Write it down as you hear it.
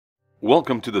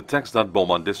Welcome to the TxDOT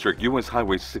Beaumont District US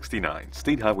Highway 69,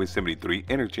 State Highway 73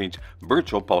 Interchange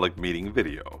Virtual Public Meeting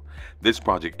video. This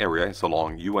project area is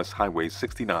along US Highway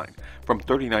 69 from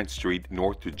 39th Street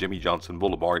north to Jimmy Johnson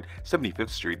Boulevard, 75th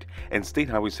Street, and State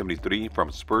Highway 73 from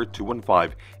Spur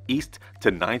 215 east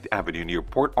to 9th Avenue near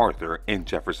Port Arthur in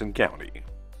Jefferson County.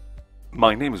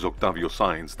 My name is Octavio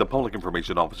Saenz, the Public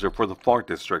Information Officer for the FAR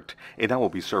District, and I will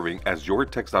be serving as your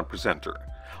TxDOT presenter.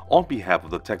 On behalf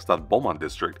of the TxDOT Beaumont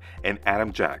District and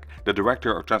Adam Jack, the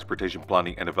Director of Transportation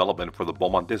Planning and Development for the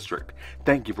Beaumont District,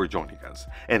 thank you for joining us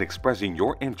and expressing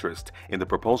your interest in the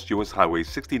proposed US Highway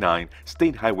 69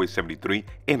 State Highway 73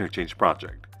 Interchange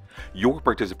project. Your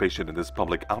participation in this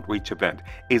public outreach event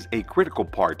is a critical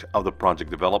part of the project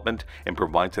development and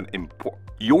provides an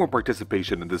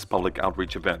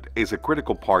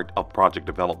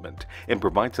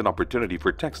opportunity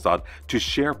for TxDOT to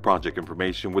share project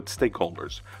information with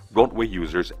stakeholders, roadway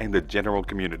users, and the general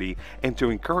community, and to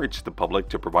encourage the public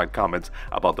to provide comments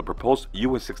about the proposed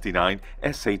US 69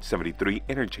 SH 73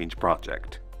 Interchange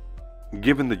project.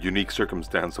 Given the unique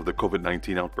circumstance of the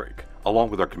COVID-19 outbreak, along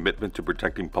with our commitment to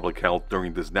protecting public health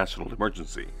during this national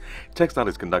emergency, TxDOT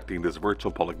is conducting this virtual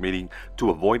public meeting to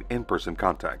avoid in-person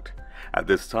contact. At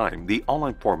this time, the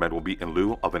online format will be in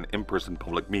lieu of an in-person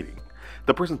public meeting.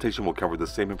 The presentation will cover the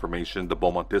same information the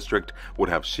Beaumont District would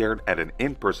have shared at an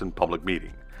in-person public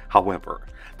meeting. However,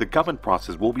 the comment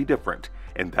process will be different,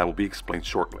 and that will be explained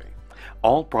shortly.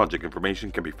 All project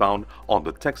information can be found on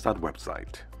the TxDOT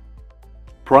website.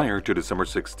 Prior to December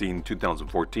 16,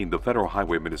 2014, the Federal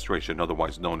Highway Administration,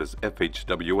 otherwise known as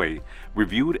FHWA,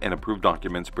 reviewed and approved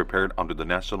documents prepared under the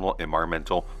National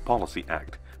Environmental Policy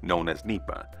Act, known as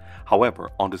NEPA.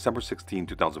 However, on December 16,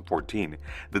 2014,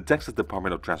 the Texas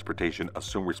Department of Transportation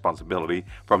assumed responsibility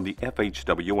from the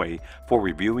FHWA for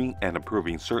reviewing and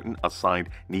approving certain assigned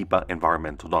NEPA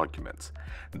environmental documents.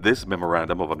 This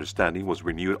Memorandum of Understanding was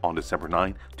renewed on December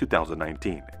 9,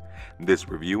 2019. This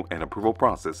review and approval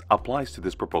process applies to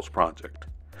this proposed project.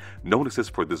 Notices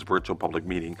for this virtual public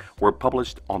meeting were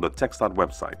published on the TxDOT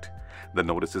website. The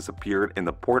notices appeared in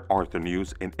the Port Arthur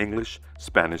News in English,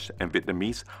 Spanish, and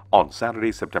Vietnamese on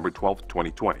Saturday, September 12,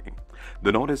 2020.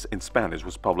 The notice in Spanish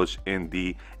was published in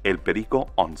the El Perico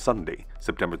on Sunday,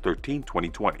 September 13,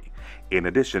 2020. In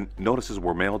addition, notices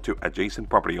were mailed to adjacent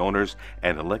property owners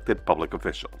and elected public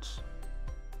officials.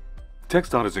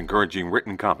 TxDOT is encouraging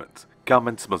written comments.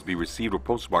 Comments must be received or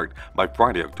postmarked by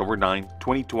Friday, October 9,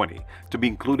 2020 to be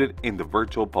included in the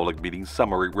virtual public meeting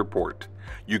summary report.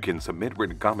 You can submit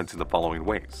written comments in the following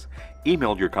ways.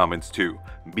 Email your comments to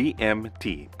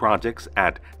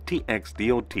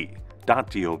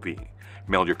bmtprojects@txdot.gov.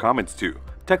 Mail your comments to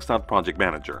TxDOT Project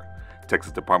Manager,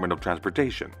 Texas Department of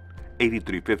Transportation,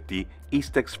 8350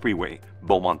 East Tex Freeway,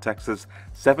 Beaumont, Texas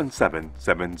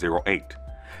 77708.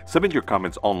 Submit your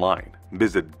comments online.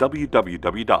 Visit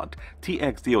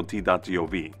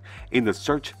www.txdot.gov. In the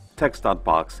Search TxDOT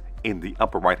box in the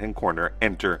upper right-hand corner,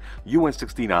 enter US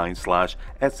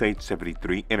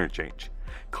 69/SH73 Interchange.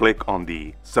 Click on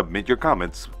the Submit Your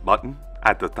Comments button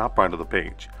at the top right of the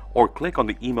page, or click on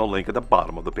the email link at the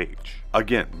bottom of the page.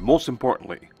 Again, most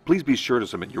importantly, please be sure to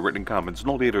submit your written comments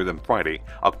no later than Friday,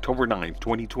 October 9,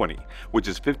 2020, which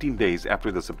is 15 days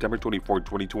after the September 24,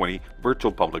 2020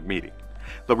 virtual public meeting.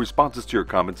 The responses to your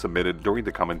comments submitted during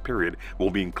the comment period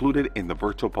will be included in the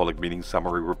virtual public meeting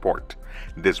summary report.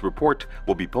 This report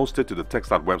will be posted to the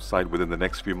TxDOT website within the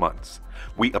next few months.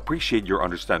 We appreciate your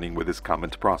understanding with this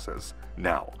comment process.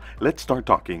 Now, let's start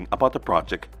talking about the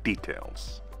project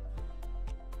details.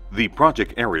 The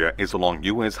project area is along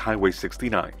US Highway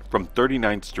 69 from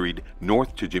 39th Street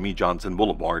north to Jimmy Johnson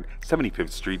Boulevard,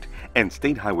 75th Street, and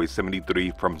State Highway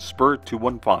 73 from Spur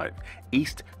 215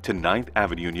 east to 9th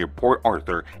Avenue near Port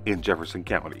Arthur in Jefferson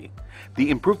County. The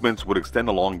improvements would extend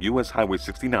along US Highway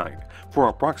 69 for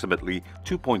approximately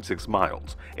 2.6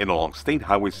 miles and along State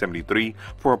Highway 73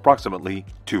 for approximately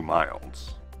 2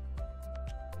 miles.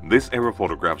 This aerial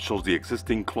photograph shows the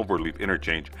existing cloverleaf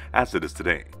interchange as it is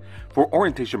today. For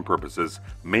orientation purposes,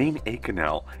 Main A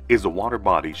Canal is the water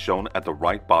body shown at the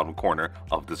right bottom corner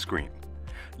of the screen.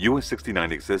 US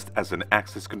 69 exists as an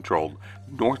access-controlled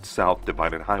north-south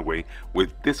divided highway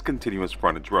with discontinuous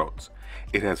frontage roads.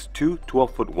 It has two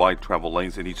 12-foot wide travel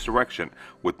lanes in each direction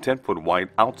with 10-foot wide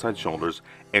outside shoulders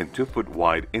and 2-foot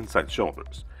wide inside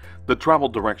shoulders. The travel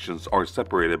directions are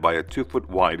separated by a 2-foot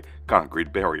wide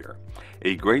concrete barrier.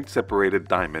 A grade-separated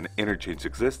diamond interchange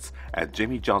exists at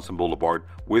Jimmy Johnson Boulevard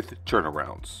with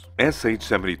turnarounds.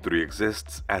 SH73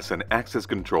 exists as an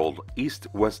access-controlled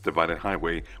east-west divided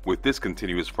highway with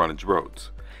discontinuous frontage roads.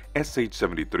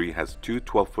 SH73 has two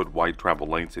 12-foot wide travel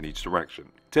lanes in each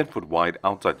direction, 10-foot wide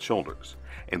outside shoulders,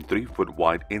 and 3-foot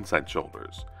wide inside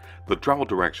shoulders. The travel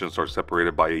directions are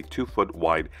separated by a 2-foot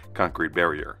wide concrete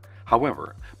barrier.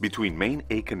 However, between Main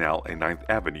A Canal and 9th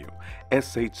Avenue,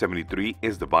 SH 73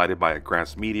 is divided by a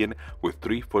grass median with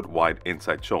 3-foot wide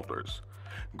inside shoulders.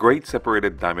 Grade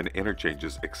separated diamond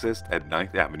interchanges exist at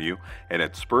 9th Avenue and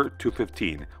at Spur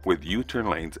 215 with U-turn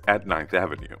lanes at 9th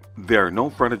Avenue. There are no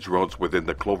frontage roads within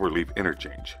the Cloverleaf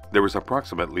interchange. There is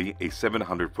approximately a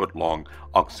 700-foot long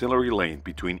auxiliary lane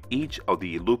between each of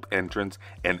the loop entrance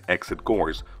and exit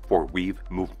cores for weave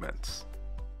movements.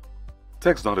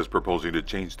 TxDOT is proposing to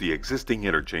change the existing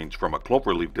interchange from a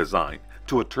cloverleaf design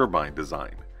to a turbine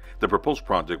design. The proposed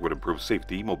project would improve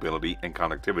safety, mobility, and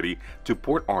connectivity to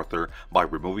Port Arthur by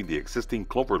removing the existing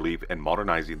cloverleaf and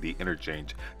modernizing the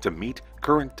interchange to meet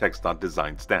current TxDOT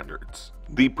design standards.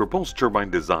 The proposed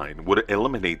turbine design would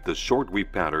eliminate the short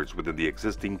weave patterns within the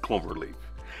existing cloverleaf.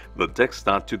 The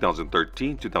TxDOT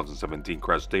 2013-2017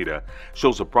 crash data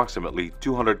shows approximately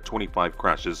 225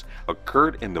 crashes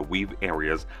occurred in the weave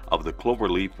areas of the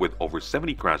cloverleaf, with over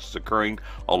 70 crashes occurring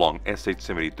along SH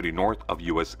 73 north of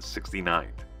US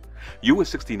 69. US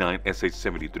 69 SH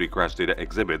 73 crash data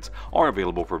exhibits are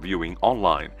available for viewing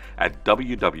online at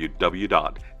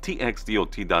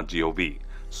www.txdot.gov.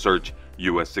 Search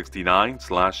US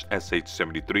 69/SH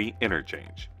 73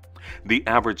 interchange. The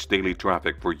average daily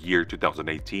traffic for year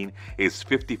 2018 is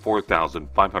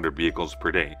 54,500 vehicles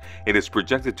per day. It is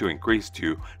projected to increase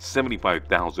to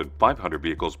 75,500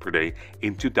 vehicles per day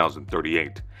in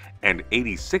 2038 and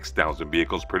 86,000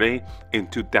 vehicles per day in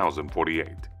 2048.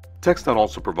 TxDOT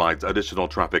also provides additional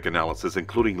traffic analysis,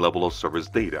 including level of service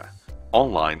data,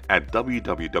 online at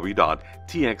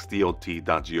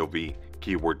www.txdot.gov.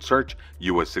 Keyword search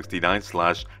US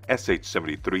 69/SH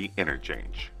 73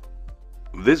 interchange.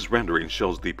 This rendering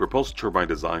shows the proposed turbine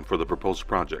design for the proposed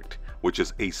project, which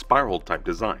is a spiral type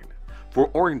design.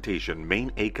 For orientation,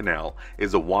 Main A Canal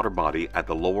is a water body at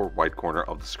the lower right corner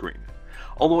of the screen.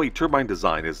 Although a turbine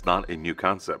design is not a new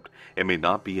concept, it may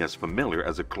not be as familiar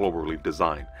as a cloverleaf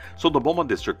design, so the Beaumont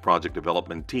District project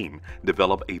development team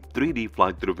developed a 3D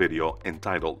fly-through video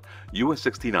entitled US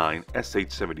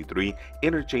 69/SH 73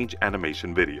 Interchange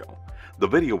Animation Video. The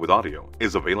video with audio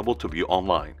is available to view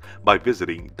online by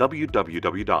visiting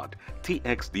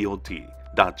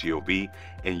www.txdot.gov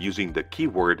and using the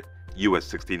keyword US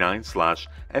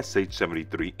 69/SH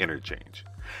 73 interchange.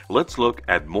 Let's look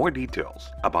at more details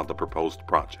about the proposed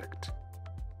project.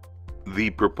 The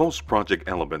proposed project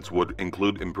elements would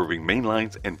include improving main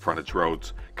lines and frontage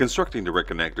roads, constructing direct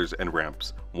connectors and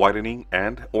ramps, widening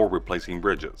and/or replacing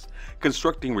bridges,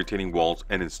 constructing retaining walls,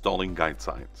 and installing guide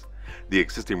signs. The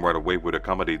existing right-of-way would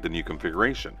accommodate the new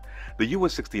configuration. The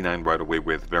US 69 right-of-way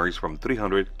width varies from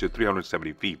 300 to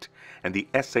 370 feet, and the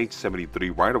SH 73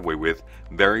 right-of-way width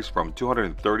varies from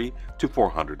 230 to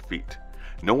 400 feet.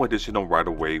 No additional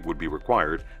right-of-way would be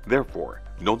required, therefore,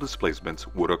 no displacements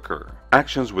would occur.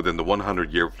 Actions within the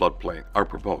 100-year floodplain are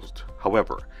proposed.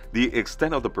 However, the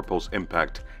extent of the proposed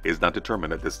impact is not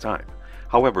determined at this time.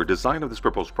 However, design of this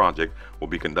proposed project will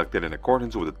be conducted in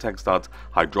accordance with the TxDOT's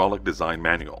Hydraulic Design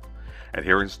Manual.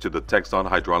 Adherence to the TxDOT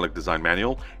Hydraulic Design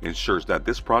Manual ensures that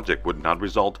this project would not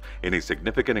result in a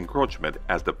significant encroachment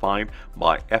as defined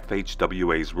by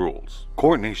FHWA's rules.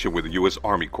 Coordination with the U.S.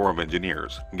 Army Corps of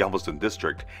Engineers, Galveston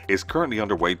District, is currently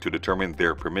underway to determine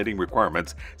their permitting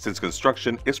requirements since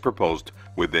construction is proposed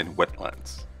within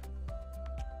wetlands.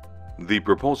 The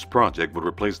proposed project would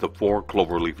replace the 4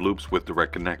 cloverleaf loops with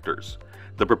direct connectors.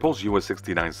 The proposed US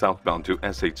 69 southbound to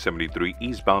SH 73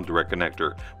 eastbound direct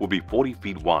connector will be 40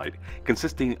 feet wide,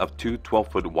 consisting of 2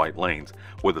 12-foot wide lanes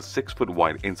with a 6-foot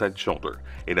wide inside shoulder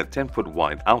and a 10-foot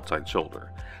wide outside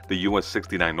shoulder. The US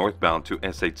 69 northbound to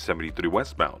SH 73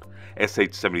 westbound,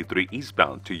 SH 73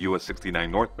 eastbound to US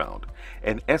 69 northbound,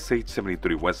 and SH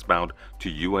 73 westbound to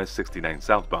US 69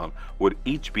 southbound would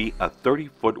each be a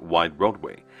 30-foot wide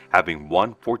roadway, having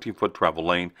one 14-foot travel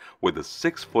lane with a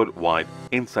 6-foot wide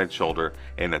inside shoulder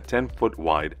and a 10-foot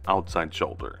wide outside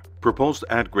shoulder. Proposed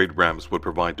at-grade ramps would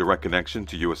provide direct connection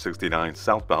to US 69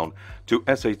 southbound to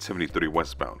SH 73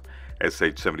 westbound,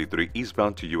 SH 73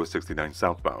 eastbound to US 69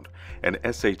 southbound, and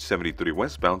SH 73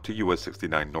 westbound to US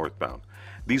 69 northbound.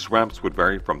 These ramps would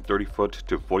vary from 30-foot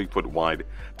to 40-foot wide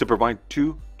to provide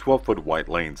 2 12-foot wide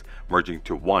lanes merging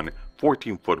to one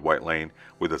 14-foot wide lane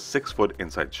with a 6-foot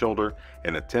inside shoulder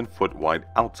and a 10-foot wide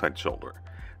outside shoulder.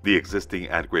 The existing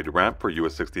at-grade ramp for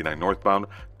US 69 northbound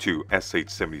to SH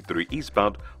 73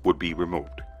 eastbound would be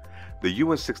removed. The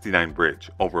US 69 bridge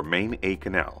over Main A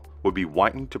Canal would be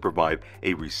widened to provide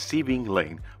a receiving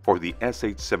lane for the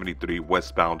SH 73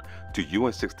 westbound to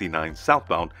US 69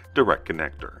 southbound direct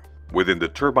connector. Within the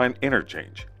turbine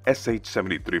interchange,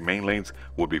 SH-73 main lanes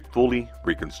will be fully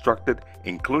reconstructed,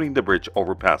 including the bridge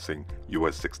overpassing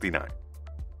US 69.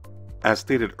 As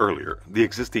stated earlier, the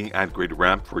existing at-grade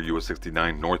ramp for US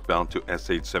 69 northbound to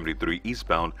SH-73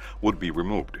 eastbound would be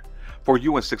removed. For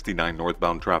US 69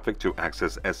 northbound traffic to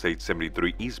access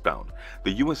SH-73 eastbound,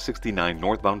 the US 69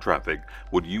 northbound traffic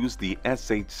would use the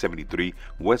SH-73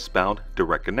 westbound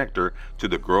direct connector to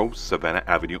the Grove Savannah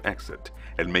Avenue exit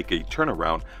and make a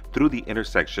turnaround through the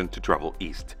intersection to travel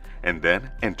east, and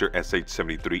then enter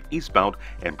SH-73 eastbound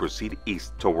and proceed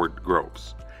east toward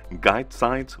Groves. Guide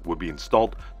signs would be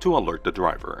installed to alert the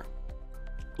driver.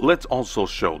 Let's also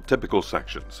show typical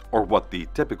sections, or what the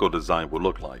typical design would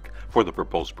look like for the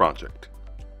proposed project.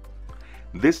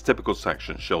 This typical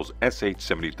section shows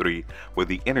SH-73 with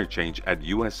the interchange at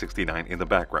US 69 in the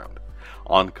background.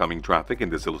 Oncoming traffic in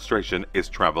this illustration is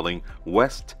traveling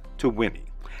west to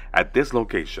Winnie. At this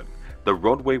location, the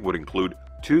roadway would include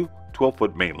two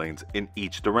 12-foot main lanes in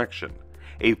each direction,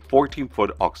 a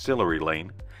 14-foot auxiliary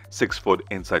lane, 6-foot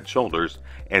inside shoulders,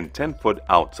 and 10-foot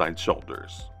outside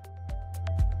shoulders.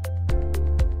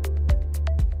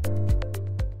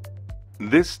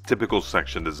 This typical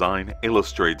section design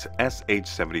illustrates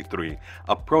SH-73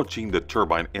 approaching the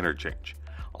turbine interchange.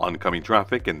 Oncoming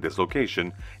traffic in this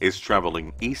location is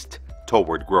traveling east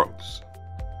toward Groves.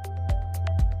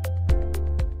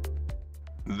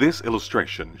 This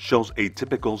illustration shows a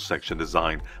typical section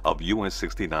design of US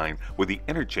 69 with the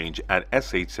interchange at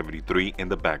SH-73 in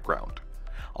the background.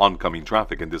 Oncoming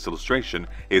traffic in this illustration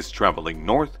is traveling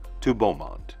north to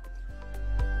Beaumont.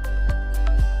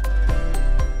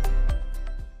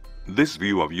 This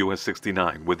view of US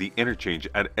 69 with the interchange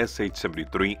at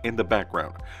SH-73 in the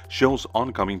background shows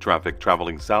oncoming traffic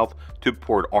traveling south to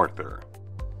Port Arthur.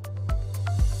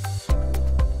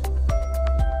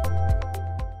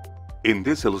 In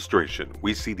this illustration,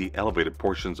 we see the elevated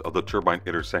portions of the turbine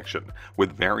intersection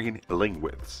with varying lane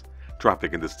widths.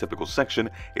 Traffic in this typical section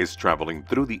is traveling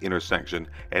through the intersection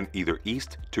and either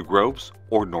east to Groves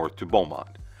or north to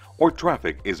Beaumont, or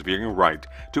traffic is veering right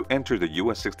to enter the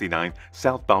US 69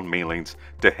 southbound main lanes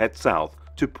to head south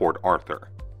to Port Arthur.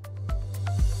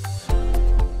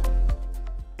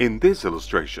 In this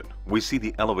illustration, we see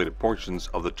the elevated portions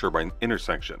of the turbine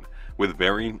intersection with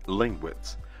varying lane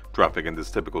widths. Traffic in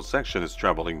this typical section is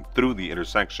traveling through the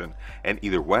intersection and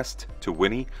either west to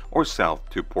Winnie or south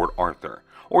to Port Arthur,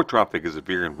 or traffic is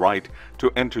veering right to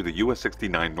enter the US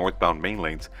 69 northbound main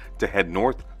lanes to head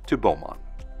north to Beaumont.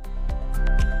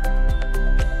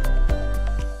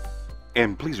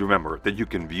 And please remember that you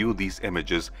can view these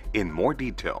images in more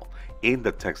detail in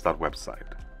the TxDOT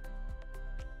website.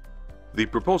 The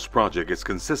proposed project is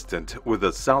consistent with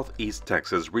the Southeast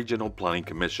Texas Regional Planning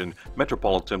Commission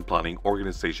Metropolitan Planning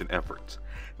Organization efforts.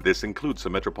 This includes the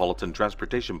Metropolitan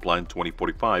Transportation Plan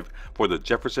 2045 for the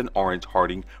Jefferson Orange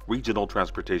Harding Regional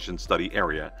Transportation Study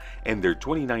Area and their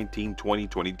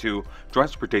 2019-2022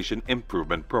 Transportation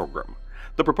Improvement Program.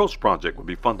 The proposed project will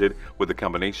be funded with a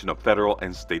combination of federal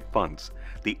and state funds.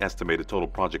 The estimated total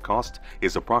project cost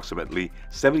is approximately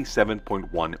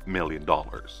 $77.1 million.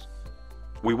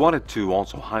 We wanted to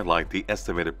also highlight the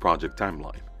estimated project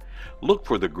timeline. Look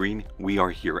for the green "We Are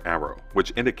Here" arrow,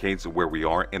 which indicates where we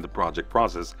are in the project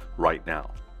process right now.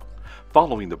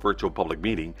 Following the virtual public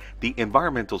meeting, the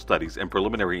environmental studies and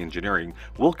preliminary engineering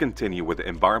will continue with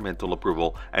environmental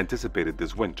approval anticipated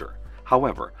this winter.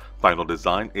 However, final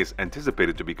design is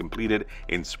anticipated to be completed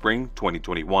in spring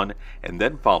 2021 and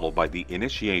then followed by the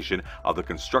initiation of the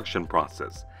construction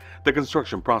process. The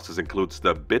construction process includes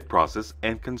the bid process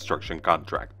and construction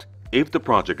contract. If the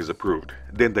project is approved,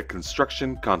 then the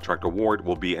construction contract award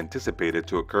will be anticipated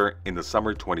to occur in the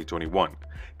summer 2021.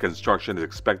 Construction is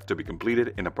expected to be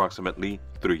completed in approximately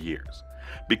 3 years.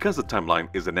 Because the timeline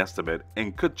is an estimate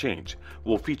and could change,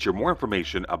 we'll feature more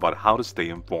information about how to stay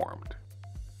informed.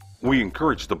 We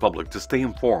encourage the public to stay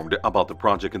informed about the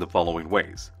project in the following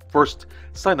ways. First,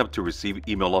 sign up to receive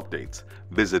email updates.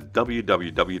 Visit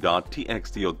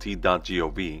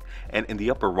www.txdot.gov and in the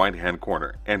upper right-hand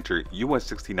corner, enter US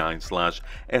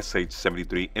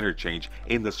 69/SH73 interchange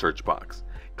in the search box.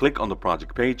 Click on the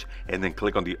project page and then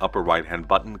click on the upper right-hand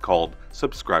button called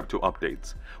Subscribe to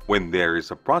Updates. When there is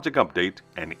a project update,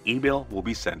 an email will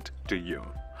be sent to you.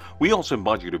 We also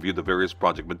invite you to view the various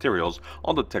project materials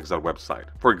on the TxDOT website.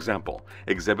 For example,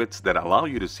 exhibits that allow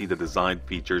you to see the design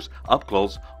features up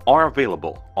close are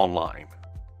available online.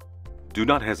 Do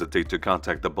not hesitate to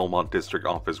contact the Beaumont District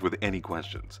office with any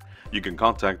questions. You can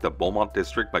contact the Beaumont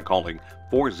District by calling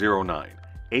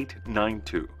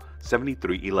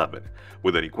 409-892-7311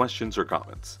 with any questions or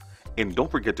comments. And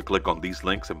don't forget to click on these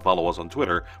links and follow us on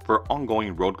Twitter for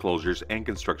ongoing road closures and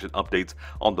construction updates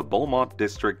on the Beaumont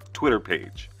District Twitter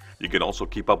page. You can also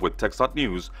keep up with TxDOT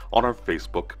News on our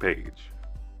Facebook page.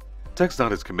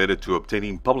 TxDOT is committed to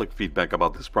obtaining public feedback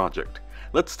about this project.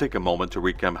 Let's take a moment to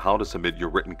recap how to submit your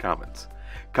written comments.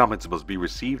 Comments must be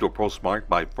received or postmarked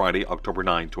by Friday, October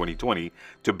 9, 2020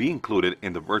 to be included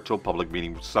in the virtual public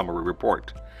meeting summary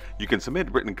report. You can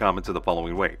submit written comments in the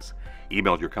following ways.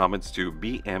 Email your comments to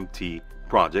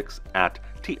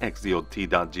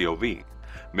bmtprojects@txdot.gov.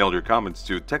 Mail your comments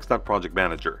to TxDOT Project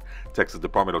Manager, Texas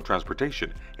Department of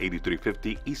Transportation,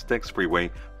 8350 East Tex Freeway,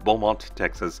 Beaumont,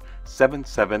 Texas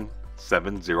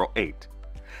 77708.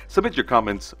 Submit your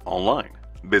comments online.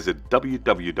 Visit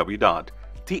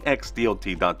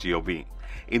www.txdot.gov.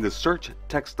 In the Search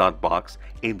TxDOT box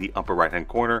in the upper right-hand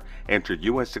corner, enter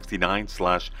US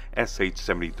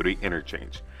 69/SH73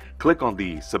 Interchange. Click on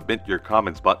the Submit Your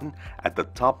Comments button at the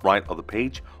top right of the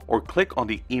page or click on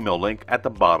the email link at the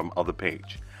bottom of the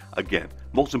page. Again,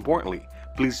 most importantly,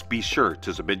 please be sure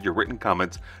to submit your written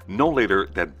comments no later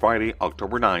than Friday,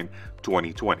 October 9,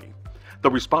 2020. The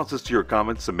responses to your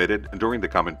comments submitted during the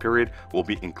comment period will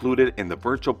be included in the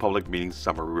virtual public meeting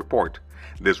summary report.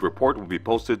 This report will be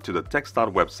posted to the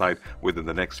TxDOT website within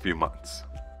the next few months.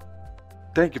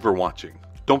 Thank you for watching.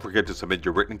 Don't forget to submit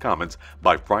your written comments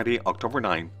by Friday, October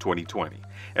 9, 2020.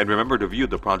 And remember to view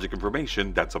the project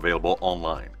information that's available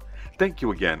online. Thank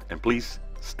you again, and please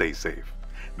stay safe.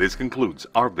 This concludes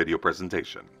our video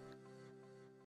presentation.